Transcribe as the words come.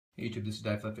YouTube, this is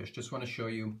DIELECTRIC. Just want to show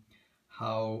you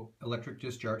how electric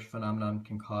discharge phenomenon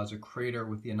can cause a crater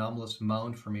with the anomalous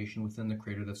mound formation within the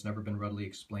crater that's never been readily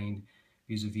explained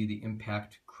vis-a-vis the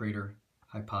impact crater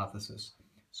hypothesis.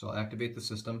 So I'll activate the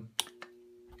system.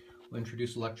 We'll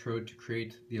introduce electrode to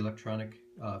create the electronic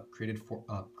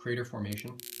crater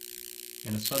formation,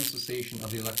 and a sudden cessation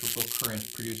of the electrical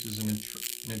current produces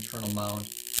an internal mound,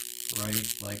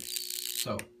 right like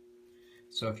so.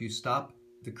 So if you stop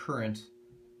the current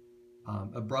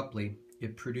abruptly,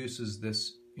 it produces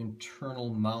this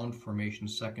internal mound formation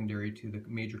secondary to the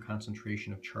major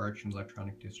concentration of charge and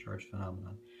electronic discharge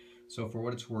phenomenon. So for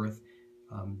what it's worth,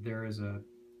 there is a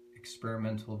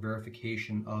experimental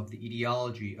verification of the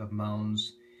etiology of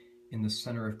mounds in the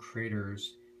center of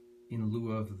craters in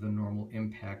lieu of the normal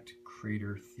impact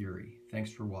crater theory.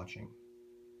 Thanks for watching.